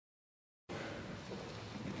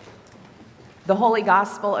The Holy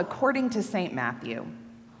Gospel according to St. Matthew.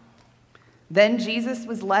 Then Jesus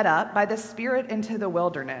was led up by the Spirit into the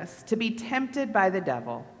wilderness to be tempted by the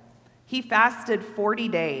devil. He fasted 40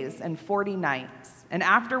 days and 40 nights, and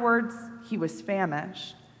afterwards he was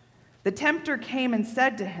famished. The tempter came and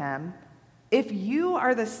said to him, "If you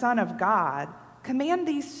are the Son of God, command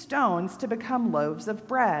these stones to become loaves of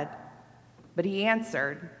bread." But he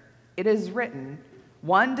answered, "It is written,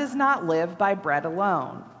 'One does not live by bread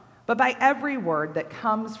alone, but by every word that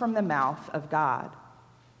comes from the mouth of God.'"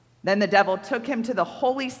 Then the devil took him to the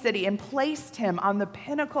holy city and placed him on the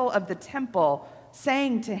pinnacle of the temple,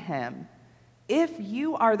 saying to him, "If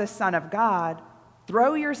you are the Son of God,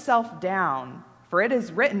 throw yourself down, for it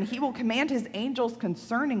is written, 'He will command his angels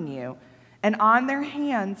concerning you, and on their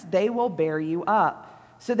hands they will bear you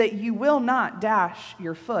up, so that you will not dash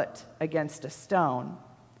your foot against a stone.'"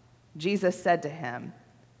 Jesus said to him,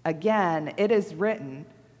 "Again, it is written,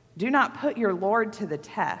 'Do not put your Lord to the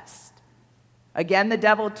test.'" Again, the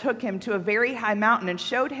devil took him to a very high mountain and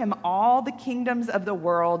showed him all the kingdoms of the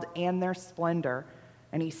world and their splendor.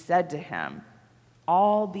 And he said to him,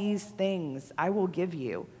 "All these things I will give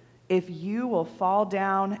you if you will fall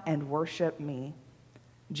down and worship me."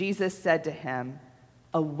 Jesus said to him,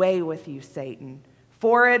 "Away with you, Satan,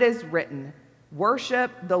 for it is written,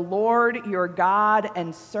 'Worship the Lord your God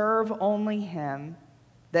and serve only him.'"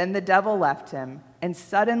 Then the devil left him, and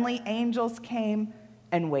suddenly angels came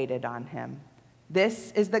and waited on him.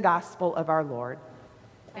 This is the gospel of our Lord.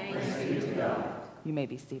 Thanks be to God. You may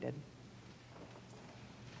be seated.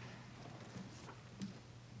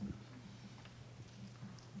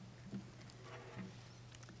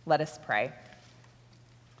 Let us pray.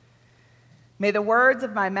 May the words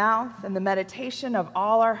of my mouth and the meditation of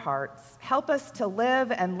all our hearts help us to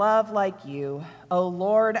live and love like you, O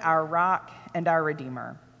Lord, our rock and our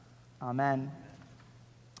Redeemer. Amen.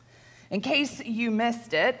 In case you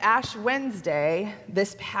missed it, Ash Wednesday,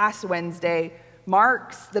 this past Wednesday,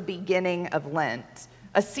 marks the beginning of Lent,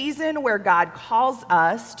 a season where God calls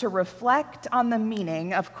us to reflect on the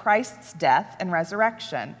meaning of Christ's death and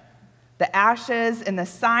resurrection. The ashes and the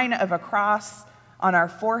sign of a cross on our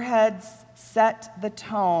foreheads set the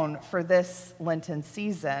tone for this Lenten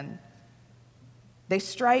season. They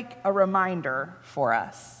strike a reminder for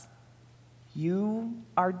us. You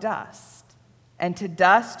are dust, and to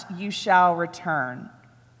dust you shall return.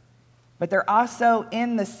 But they're also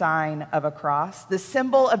in the sign of a cross, the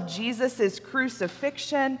symbol of Jesus'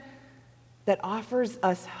 crucifixion that offers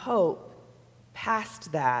us hope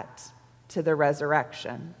past that to the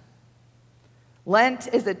resurrection.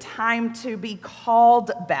 Lent is a time to be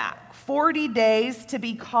called back, 40 days to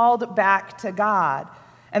be called back to God.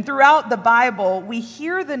 And throughout the Bible, we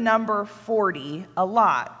hear the number 40 a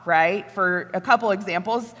lot, right? For a couple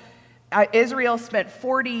examples, Israel spent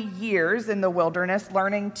 40 years in the wilderness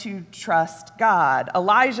learning to trust God.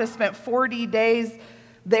 Elijah spent 40 days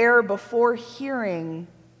there before hearing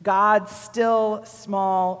God's still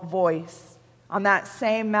small voice on that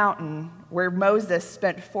same mountain where Moses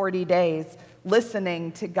spent 40 days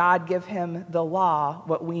listening to God give him the law,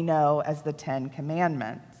 what we know as the 10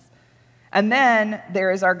 Commandments. And then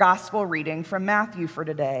there is our gospel reading from Matthew for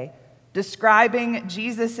today, describing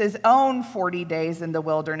Jesus' own 40 days in the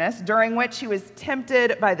wilderness, during which he was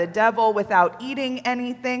tempted by the devil without eating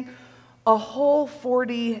anything, a whole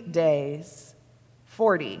 40 days.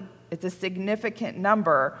 40. It's a significant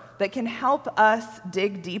number that can help us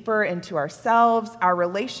dig deeper into ourselves, our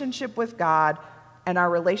relationship with God, and our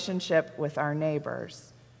relationship with our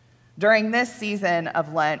neighbors. During this season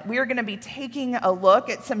of Lent, we are going to be taking a look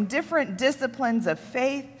at some different disciplines of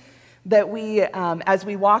faith that as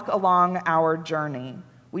we walk along our journey.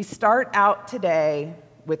 We start out today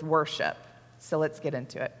with worship, so let's get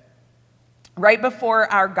into it. Right before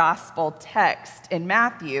our gospel text in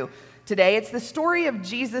Matthew, today it's the story of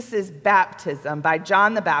Jesus' baptism by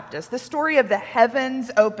John the Baptist, the story of the heavens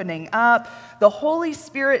opening up, the Holy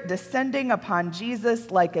Spirit descending upon Jesus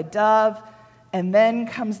like a dove, and then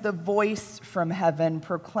comes the voice from heaven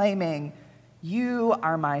proclaiming, "You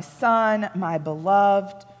are my Son, my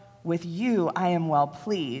beloved. With you I am well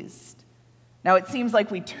pleased." Now it seems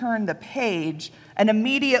like we turn the page, and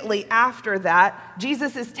immediately after that,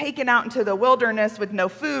 Jesus is taken out into the wilderness with no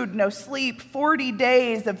food, no sleep, 40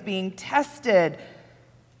 days of being tested.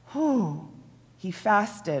 He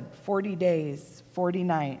fasted 40 days, 40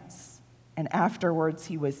 nights, and afterwards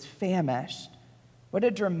he was famished. What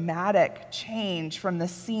a dramatic change from the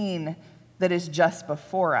scene that is just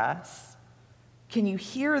before us. Can you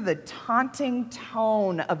hear the taunting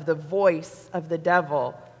tone of the voice of the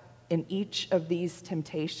devil in each of these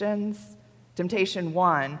temptations? Temptation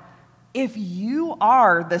 1, If you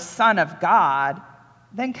are the Son of God,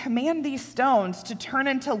 then command these stones to turn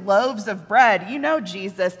into loaves of bread. You know,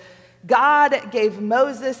 Jesus, God gave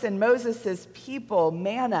Moses and Moses' people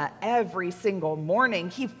manna every single morning.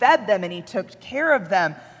 He fed them and he took care of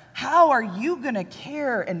them. How are you going to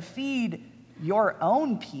care and feed your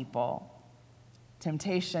own people?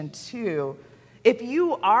 Temptation 2. If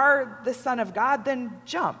you are the Son of God, then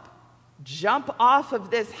jump. Jump off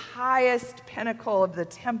of this highest pinnacle of the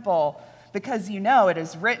temple, because you know it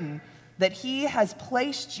is written that he has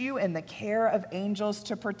placed you in the care of angels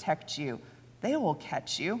to protect you. They will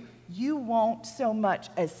catch you. You won't so much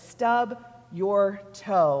as stub your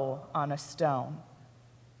toe on a stone.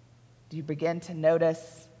 Do you begin to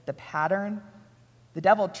notice the pattern? The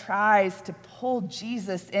devil tries to pull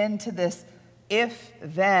Jesus into this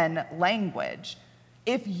if-then language.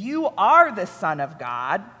 If you are the Son of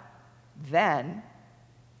God, then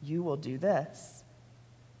you will do this.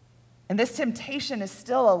 And this temptation is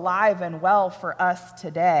still alive and well for us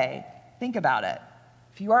today. Think about it.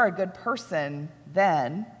 If you are a good person,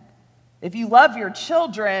 then. If you love your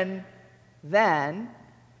children, then.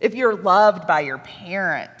 If you're loved by your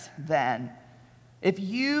parent, then. If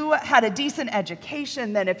you had a decent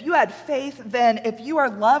education, then. If you had faith, then. If you are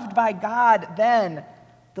loved by God, then.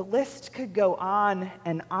 The list could go on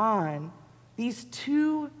and on. These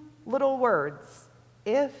two little words,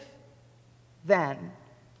 if, then,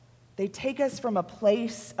 they take us from a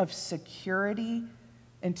place of security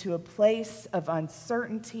into a place of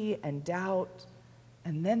uncertainty and doubt,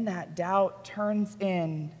 and then that doubt turns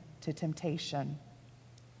into temptation.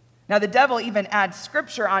 Now, the devil even adds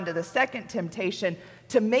scripture onto the second temptation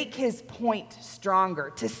to make his point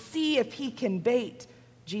stronger, to see if he can bait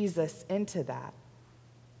Jesus into that.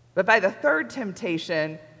 But by the third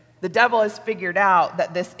temptation, the devil has figured out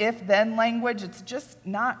that this if-then language, it's just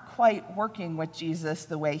not quite working with Jesus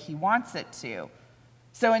the way he wants it to.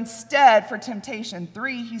 So instead, for temptation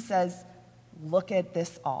 3, he says, look at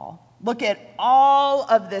this all. Look at all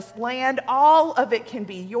of this land. All of it can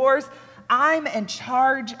be yours. I'm in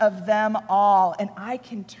charge of them all, and I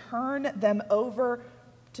can turn them over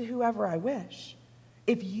to whoever I wish.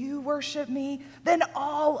 If you worship me, then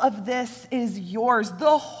all of this is yours.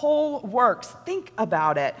 The whole works. Think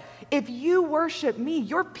about it. If you worship me,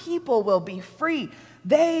 your people will be free.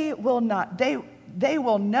 They will know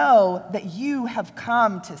that you have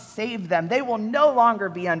come to save them. They will no longer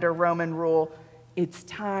be under Roman rule. It's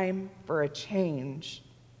time for a change.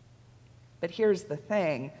 But here's the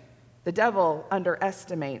thing. The devil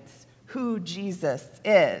underestimates who Jesus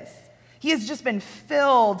is. He has just been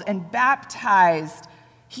filled and baptized.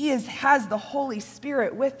 He has the Holy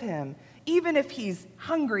Spirit with him. Even if he's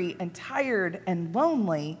hungry and tired and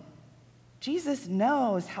lonely, Jesus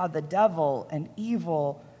knows how the devil and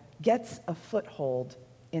evil gets a foothold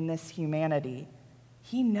in this humanity.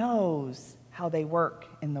 He knows how they work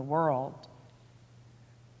in the world,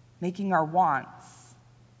 making our wants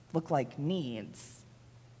look like needs,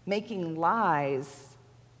 making lies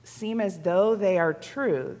seem as though they are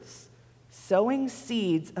truths, sowing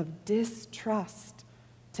seeds of distrust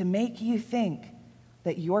to make you think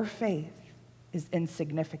that your faith is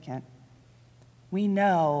insignificant. We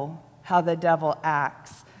know how the devil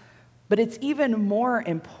acts, but it's even more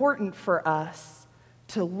important for us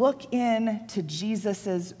to look into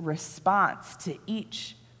Jesus' response to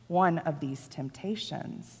each one of these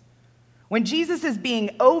temptations. When Jesus is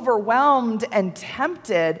being overwhelmed and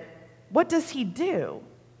tempted, what does he do?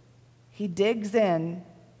 He digs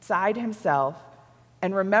inside himself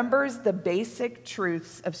and remembers the basic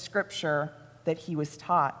truths of Scripture that he was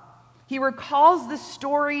taught. He recalls the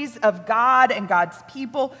stories of God and God's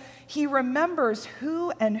people. He remembers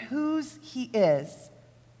who and whose he is.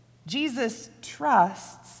 Jesus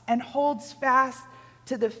trusts and holds fast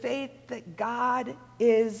to the faith that God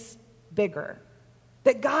is bigger,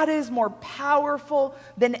 that God is more powerful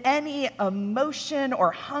than any emotion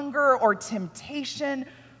or hunger or temptation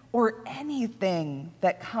or anything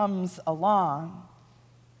that comes along.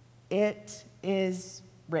 It is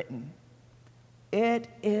written. It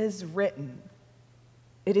is written.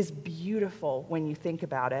 It is beautiful when you think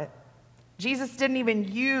about it. Jesus didn't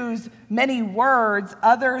even use many words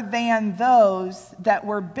other than those that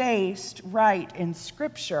were based right in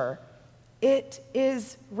Scripture. It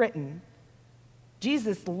is written.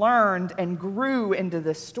 Jesus learned and grew into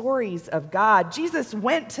the stories of God. Jesus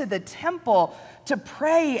went to the temple to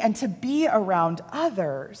pray and to be around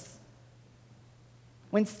others.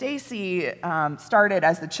 When Stacy started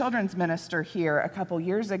as the children's minister here a couple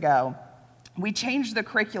years ago, we changed the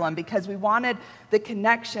curriculum because we wanted the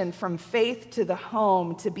connection from faith to the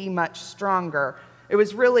home to be much stronger. It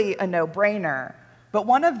was really a no-brainer. But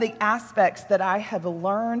one of the aspects that I have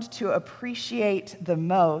learned to appreciate the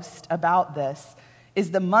most about this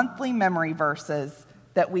is the monthly memory verses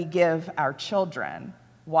that we give our children.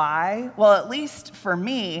 Why? Well, at least for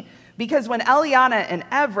me, because when Eliana and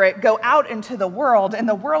Everett go out into the world and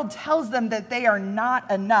the world tells them that they are not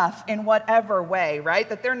enough in whatever way, right?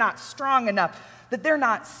 That they're not strong enough, that they're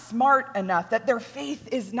not smart enough, that their faith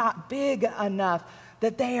is not big enough,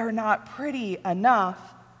 that they are not pretty enough,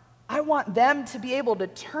 I want them to be able to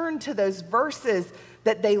turn to those verses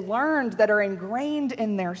that they learned that are ingrained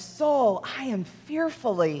in their soul. I am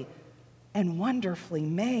fearfully and wonderfully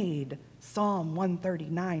made. Psalm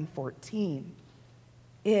 139:14.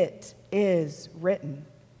 It is written.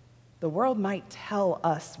 The world might tell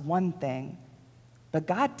us one thing, but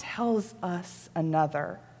God tells us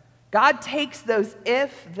another. God takes those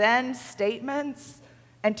if-then statements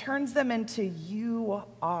and turns them into you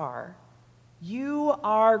are. You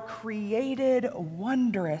are created,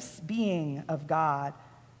 wondrous being of God.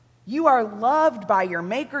 You are loved by your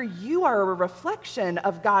Maker. You are a reflection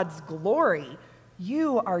of God's glory.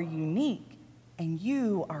 You are unique, and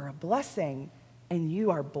you are a blessing, and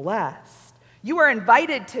you are blessed. You are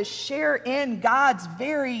invited to share in God's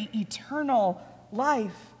very eternal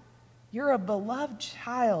life. You're a beloved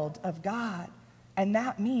child of God, and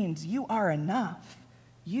that means you are enough.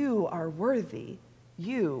 You are worthy.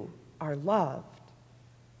 You are loved.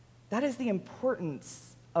 That is the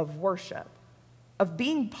importance of worship, of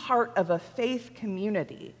being part of a faith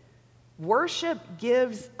community. Worship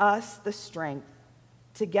gives us the strength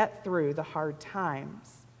to get through the hard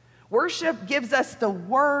times. Worship gives us the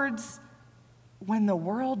words when the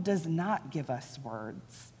world does not give us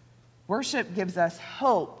words. Worship gives us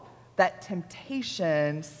hope that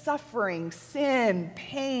temptation, suffering, sin,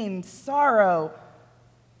 pain, sorrow,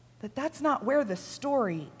 that's not where the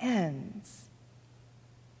story ends.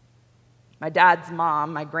 My dad's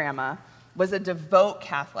mom, my grandma, was a devout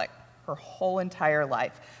Catholic her whole entire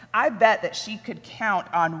life. I bet that she could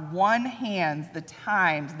count on one hand the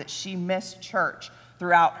times that she missed church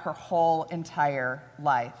throughout her whole entire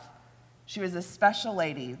life. She was a special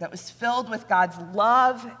lady that was filled with God's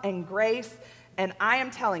love and grace, and I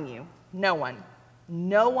am telling you, no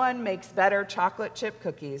one makes better chocolate chip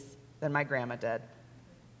cookies than my grandma did.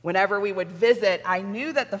 Whenever we would visit, I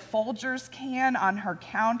knew that the Folgers can on her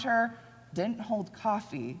counter didn't hold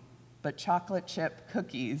coffee, but chocolate chip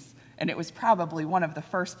cookies, and it was probably one of the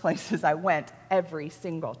first places I went every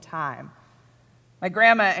single time. My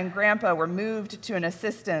grandma and grandpa were moved to an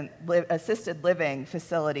assisted living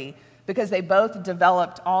facility because they both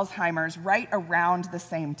developed Alzheimer's right around the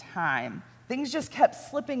same time. Things just kept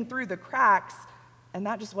slipping through the cracks, and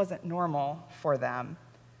that just wasn't normal for them.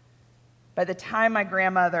 By the time my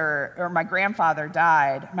grandfather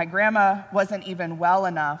died, my grandma wasn't even well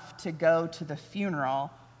enough to go to the funeral.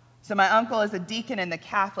 So my uncle is a deacon in the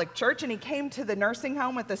Catholic Church, and he came to the nursing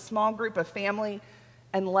home with a small group of family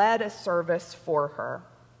and led a service for her.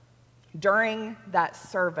 During that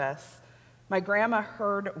service, my grandma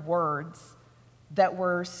heard words that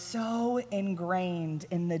were so ingrained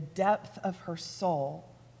in the depth of her soul.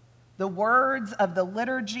 The words of the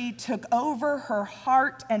liturgy took over her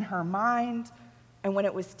heart and her mind, and when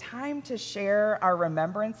it was time to share our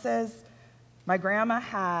remembrances, my grandma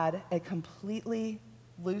had a completely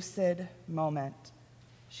lucid moment.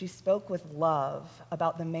 She spoke with love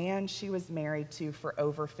about the man she was married to for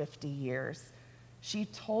over 50 years. She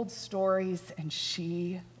told stories and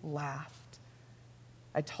she laughed.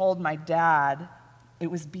 I told my dad it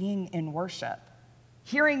was being in worship,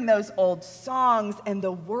 hearing those old songs and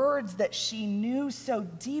the words that she knew so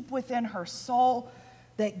deep within her soul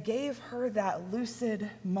that gave her that lucid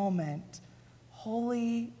moment,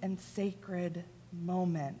 holy and sacred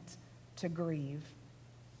moment to grieve.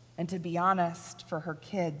 And to be honest, for her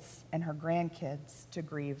kids and her grandkids to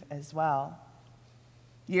grieve as well.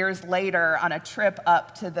 Years later, on a trip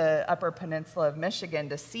up to the Upper Peninsula of Michigan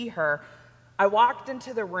to see her, I walked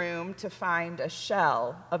into the room to find a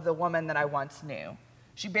shell of the woman that I once knew.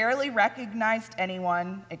 She barely recognized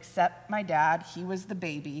anyone except my dad. He was the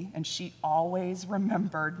baby, and she always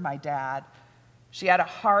remembered my dad. She had a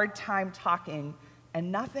hard time talking,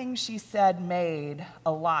 and nothing she said made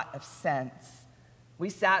a lot of sense. We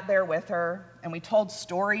sat there with her, and we told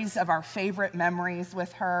stories of our favorite memories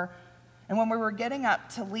with her. And when we were getting up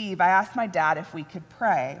to leave, I asked my dad if we could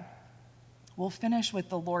pray. "We'll finish with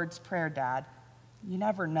the Lord's Prayer, Dad." "You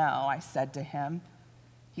never know," I said to him.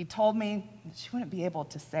 He told me that she wouldn't be able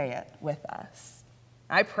to say it with us.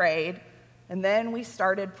 I prayed, and then we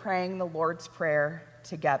started praying the Lord's Prayer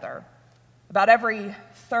together. About every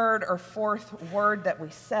third or fourth word that we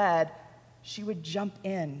said, she would jump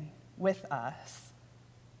in with us.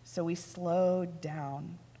 So we slowed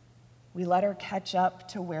down. We let her catch up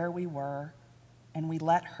to where we were, and we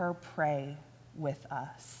let her pray with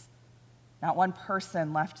us. Not one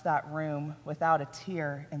person left that room without a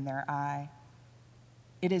tear in their eye.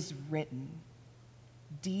 It is written,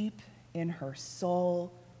 deep in her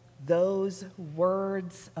soul, those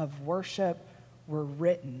words of worship were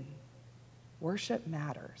written. Worship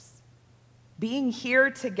matters. Being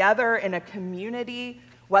here together in a community,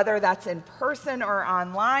 whether that's in person or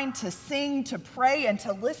online, to sing, to pray, and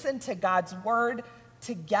to listen to God's word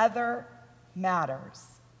together matters.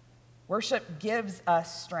 Worship gives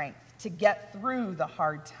us strength to get through the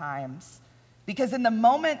hard times, because in the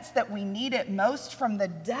moments that we need it most, from the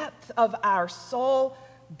depth of our soul,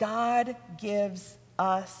 God gives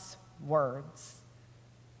us words.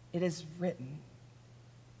 It is written.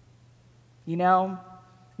 You know,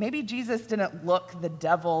 maybe Jesus didn't look the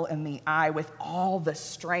devil in the eye with all the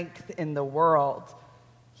strength in the world.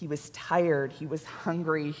 He was tired, he was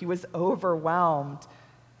hungry, he was overwhelmed.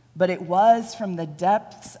 But it was from the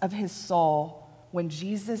depths of his soul, when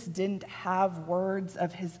Jesus didn't have words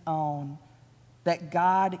of his own, that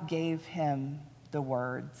God gave him the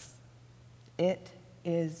words. It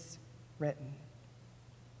is written.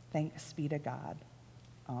 Thanks be to God.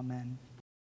 Amen.